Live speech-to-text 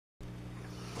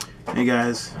Hey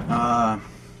guys,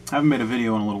 haven't made a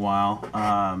video in a little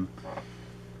while.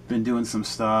 Been doing some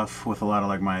stuff with a lot of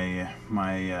like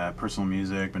my personal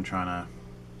music. Been trying to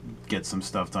get some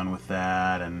stuff done with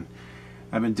that, and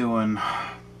I've been doing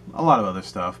a lot of other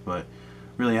stuff, but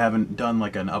really haven't done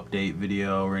like an update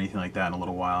video or anything like that in a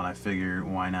little while. And I figured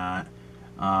why not?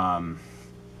 Um,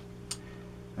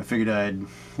 I figured I'd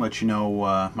let you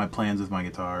know my plans with my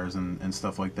guitars and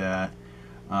stuff like that.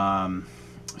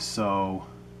 So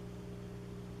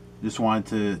just wanted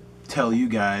to tell you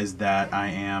guys that I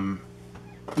am,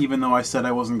 even though I said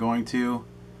I wasn't going to,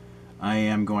 I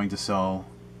am going to sell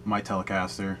my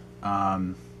Telecaster.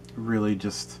 Really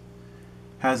just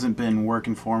hasn't been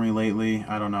working for me lately.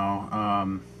 I don't know.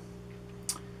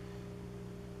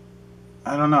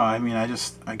 I don't know. I mean, I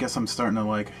guess I'm starting to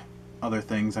like other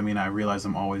things. I mean, I realize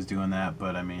I'm always doing that,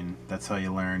 but I mean, that's how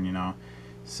you learn, you know.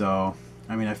 So,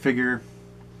 I mean, I figure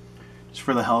just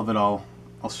for the hell of it, I'll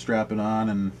strap it on,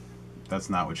 and that's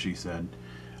not what she said.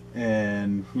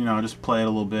 And you know, just play it a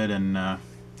little bit and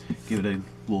give it a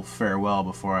little farewell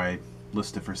before I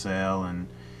list it for sale, and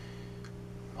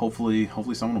hopefully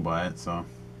someone will buy it. So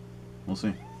we'll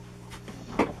see.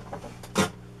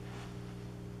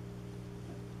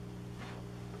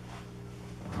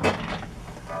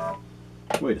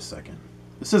 Wait a second.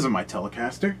 This isn't my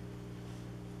Telecaster.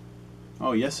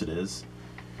 Oh yes, it is.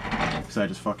 Because I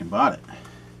just fucking bought it.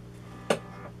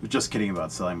 Just kidding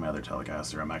about selling my other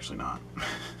Telecaster. I'm actually not.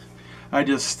 I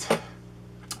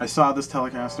saw this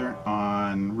Telecaster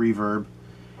on Reverb,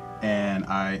 and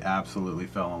I absolutely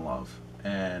fell in love.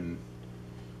 And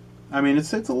I mean,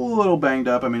 it's a little banged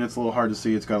up. I mean, it's a little hard to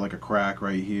see. It's got like a crack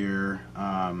right here.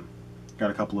 Got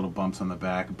a couple little bumps on the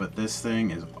back, but this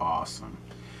thing is awesome.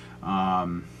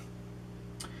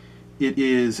 It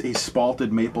is a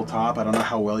spalted maple top. I don't know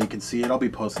how well you can see it. I'll be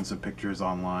posting some pictures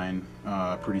online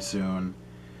pretty soon.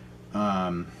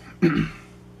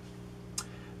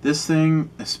 This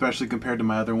thing, especially compared to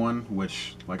my other one,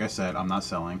 which, like I said, I'm not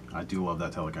selling. I do love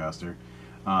that Telecaster.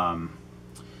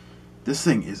 This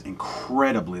thing is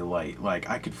incredibly light. Like,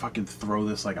 I could fucking throw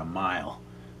this like a mile.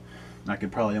 I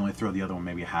could probably only throw the other one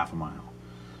maybe a half a mile.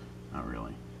 Not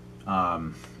really.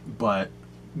 But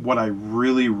what I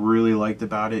really, really liked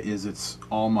about it is it's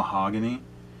all mahogany.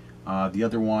 The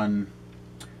other one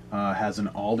has an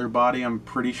alder body, I'm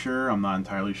pretty sure. I'm not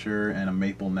entirely sure. And a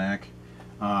maple neck.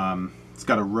 It's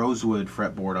got a rosewood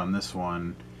fretboard on this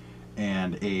one,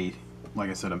 and like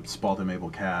I said, a spalted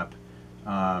maple cap.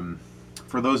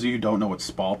 For those of you who don't know what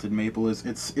spalted maple is,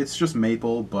 it's just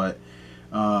maple, but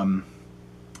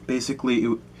basically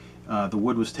the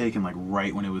wood was taken like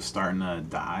right when it was starting to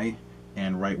die,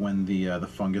 and right when the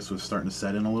fungus was starting to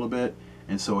set in a little bit,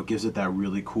 and so it gives it that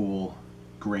really cool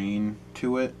grain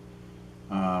to it.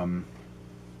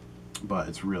 But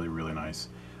it's really, really nice.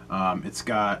 It's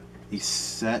got a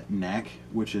set neck,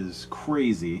 which is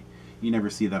crazy. You never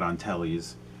see that on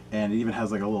tellies. And it even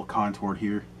has like a little contoured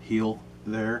heel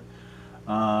there.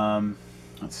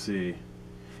 Let's see.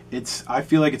 I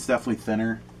feel like it's definitely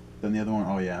thinner than the other one.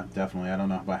 Oh yeah, definitely. I don't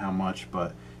know by how much,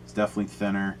 but it's definitely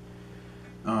thinner.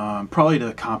 Probably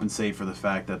to compensate for the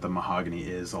fact that the mahogany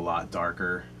is a lot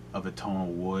darker of a tonal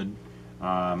wood.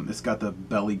 It's got the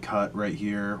belly cut right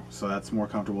here, so that's more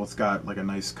comfortable. It's got like a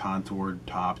nice contoured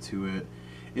top to it.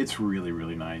 It's really,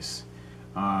 really nice.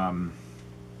 Right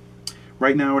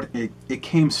now it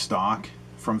came stock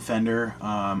from Fender.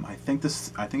 I think it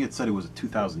said it was a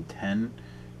 2010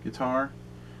 guitar.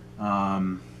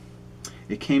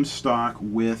 It came stock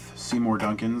with Seymour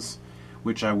Duncans,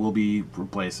 which I will be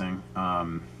replacing. I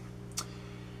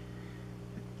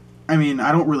mean,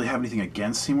 I don't really have anything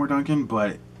against Seymour Duncan,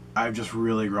 but I've just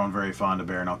really grown very fond of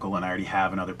Bare Knuckle, and I already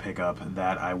have another pickup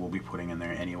that I will be putting in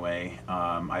there anyway.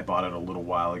 I bought it a little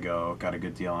while ago, got a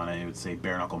good deal on it. It would say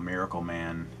Bare Knuckle Miracle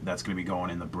Man. That's going to be going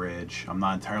in the bridge. I'm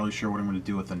not entirely sure what I'm going to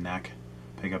do with the neck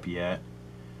pickup yet.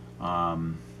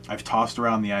 I've tossed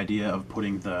around the idea of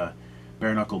putting the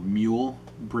Bare Knuckle Mule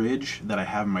bridge that I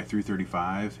have in my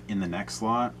 335 in the neck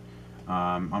slot.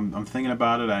 I'm thinking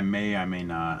about it. I may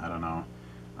not. I don't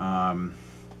know.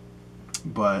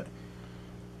 But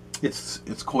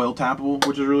it's coil tappable,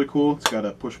 which is really cool. It's got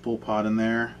a push-pull pot in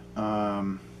there.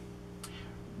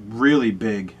 Really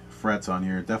big frets on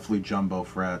here, definitely jumbo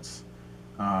frets.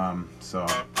 So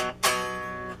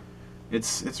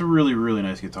it's a really, really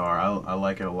nice guitar. I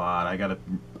like it a lot.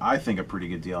 I think a pretty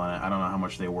good deal on it. I don't know how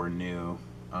much they were new,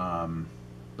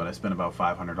 but I spent about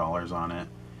 $500 on it.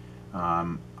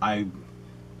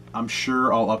 I'm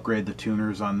sure I'll upgrade the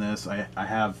tuners on this. I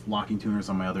have locking tuners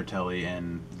on my other telly,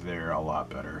 and they're a lot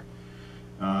better.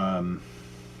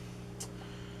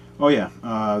 Oh yeah,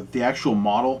 the actual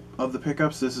model of the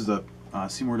pickups. This is a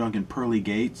Seymour Duncan Pearly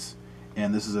Gates,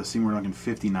 and this is a Seymour Duncan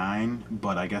 59,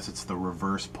 but I guess it's the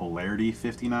reverse polarity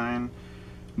 59.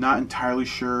 Not entirely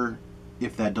sure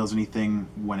if that does anything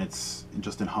when it's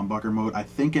just in humbucker mode. I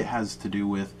think it has to do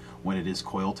with when it is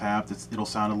coil tapped. It'll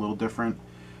sound a little different,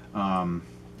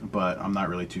 but I'm not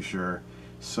really too sure.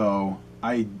 So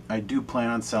I do plan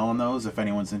on selling those if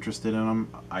anyone's interested in them.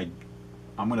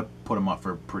 I'm gonna put them up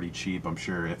for pretty cheap, I'm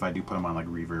sure, if I do put them on like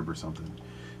Reverb or something.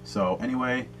 So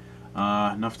anyway,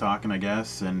 enough talking, I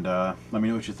guess, and let me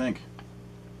know what you think.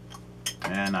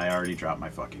 And I already dropped my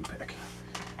fucking pick.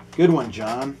 Good one,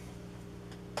 John.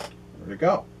 Where'd it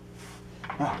go?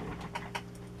 Ah.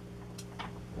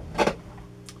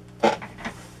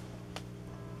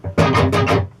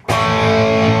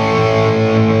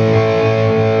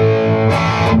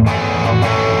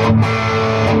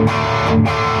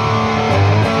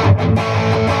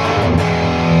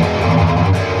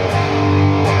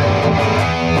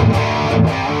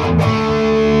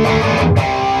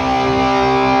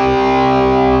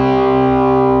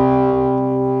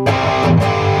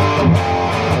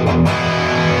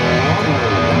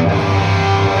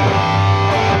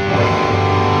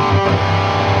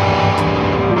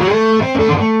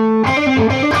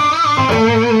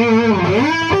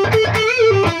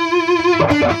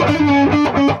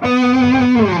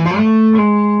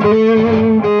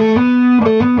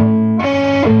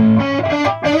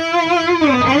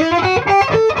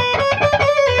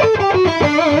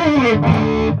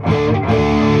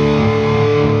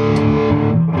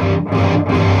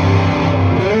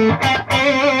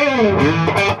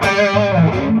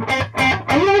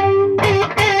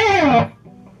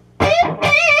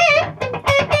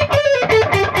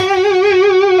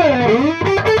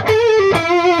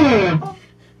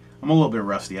 I'm a little bit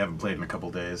rusty. I haven't played in a couple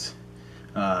days.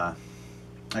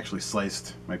 Actually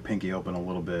sliced my pinky open a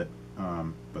little bit,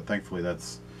 but thankfully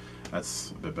that's a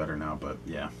bit better now. But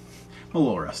yeah, I'm a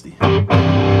little rusty. I'll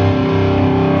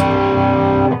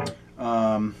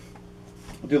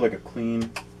do like a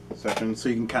clean section so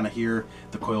you can kind of hear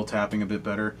the coil tapping a bit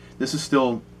better. This is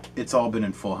still, it's all been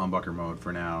in full humbucker mode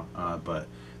for now, but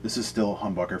this is still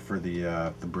humbucker for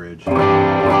the bridge.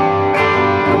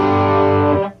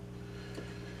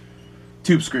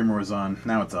 Tube screamer was on,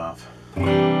 now it's off.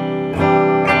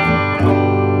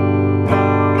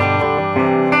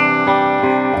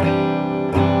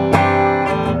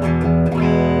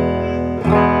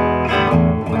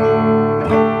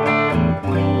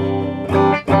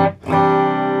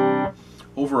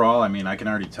 Overall, I mean, I can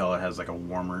already tell it has like a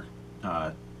warmer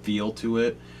feel to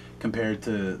it compared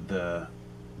to the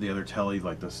other Tele,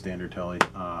 like the standard Tele.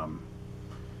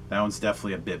 That one's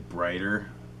definitely a bit brighter.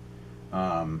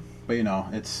 But you know,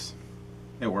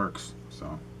 it works,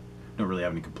 so don't really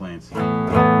have any complaints.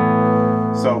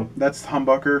 So that's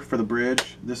humbucker for the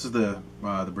bridge. This is the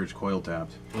bridge coil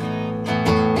tapped.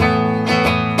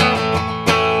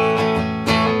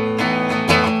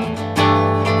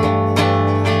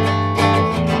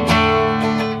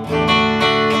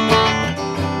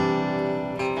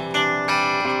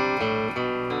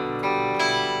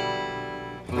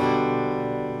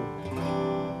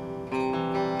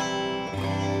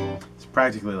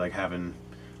 Practically like having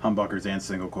humbuckers and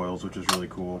single coils, which is really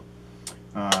cool.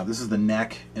 This is the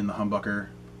neck in the humbucker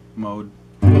mode.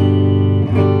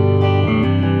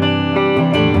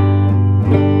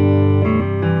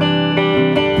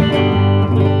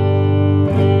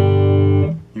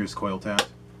 Here's coil tap.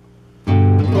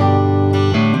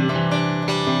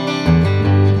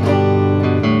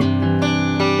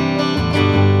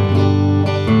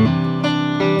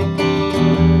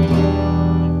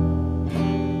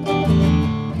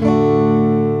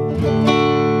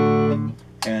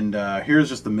 Here's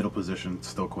just the middle position,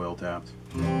 still coil tapped.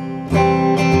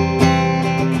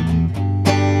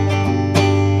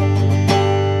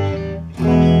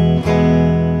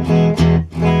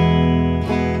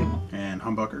 And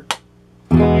humbucker.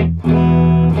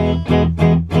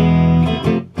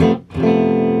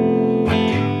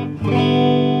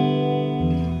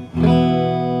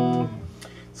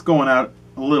 It's going out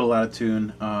a little out of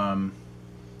tune.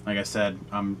 Like I said,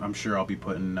 I'm sure I'll be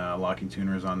putting locking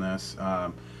tuners on this.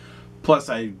 Plus,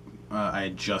 I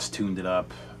had just tuned it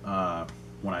up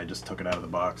when I just took it out of the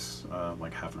box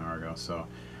like half an hour ago, so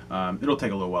it'll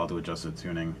take a little while to adjust the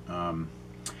tuning.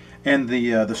 And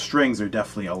the strings are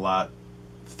definitely a lot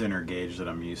thinner gauge that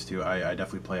I'm used to. I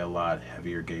definitely play a lot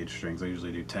heavier gauge strings. I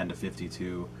usually do 10 to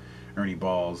 52 Ernie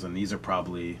balls, and these are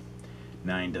probably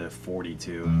 9 to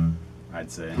 42,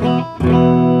 I'd say.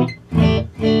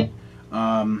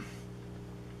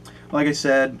 Like I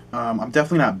said, I'm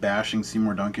definitely not bashing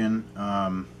Seymour Duncan.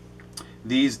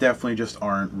 These definitely just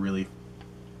aren't really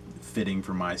fitting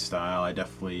for my style. I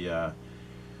definitely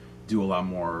do a lot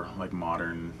more like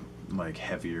modern, like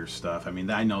heavier stuff. I mean,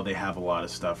 I know they have a lot of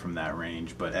stuff from that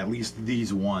range, but at least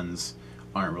these ones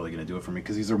aren't really going to do it for me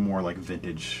because these are more like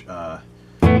vintage,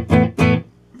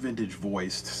 vintage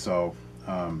voiced. So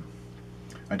I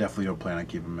definitely don't plan on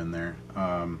keeping them in there.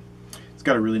 It's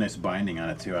got a really nice binding on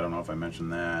it too. I don't know if I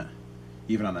mentioned that,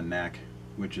 even on the neck,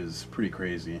 which is pretty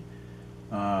crazy.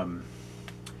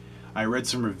 I read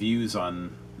some reviews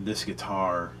on this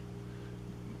guitar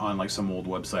on like some old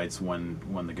websites when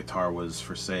the guitar was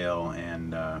for sale,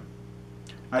 and I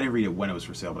didn't read it when it was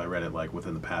for sale, but I read it like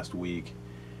within the past week,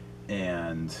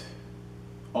 and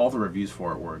all the reviews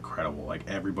for it were incredible. Like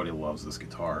everybody loves this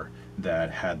guitar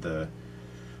that had the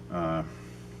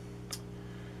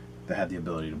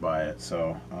ability to buy it.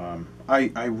 So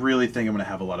I really think I'm gonna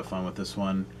have a lot of fun with this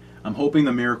one. I'm hoping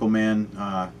the Miracle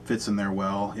Man fits in there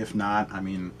well. If not, I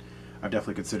mean, I've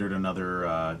definitely considered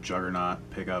another Juggernaut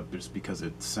pickup just because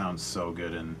it sounds so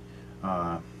good in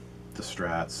the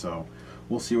Strat. So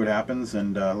we'll see what happens,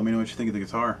 and let me know what you think of the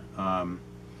guitar.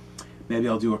 Maybe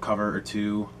I'll do a cover or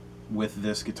two with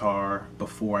this guitar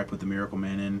before I put the Miracle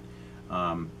Man in,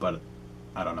 but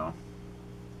I don't know.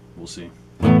 We'll see.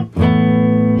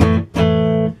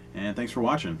 And thanks for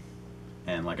watching.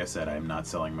 And like I said, I am not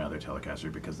selling my other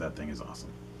Telecaster because that thing is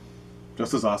awesome.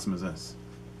 Just as awesome as this.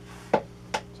 So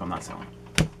I'm not selling it.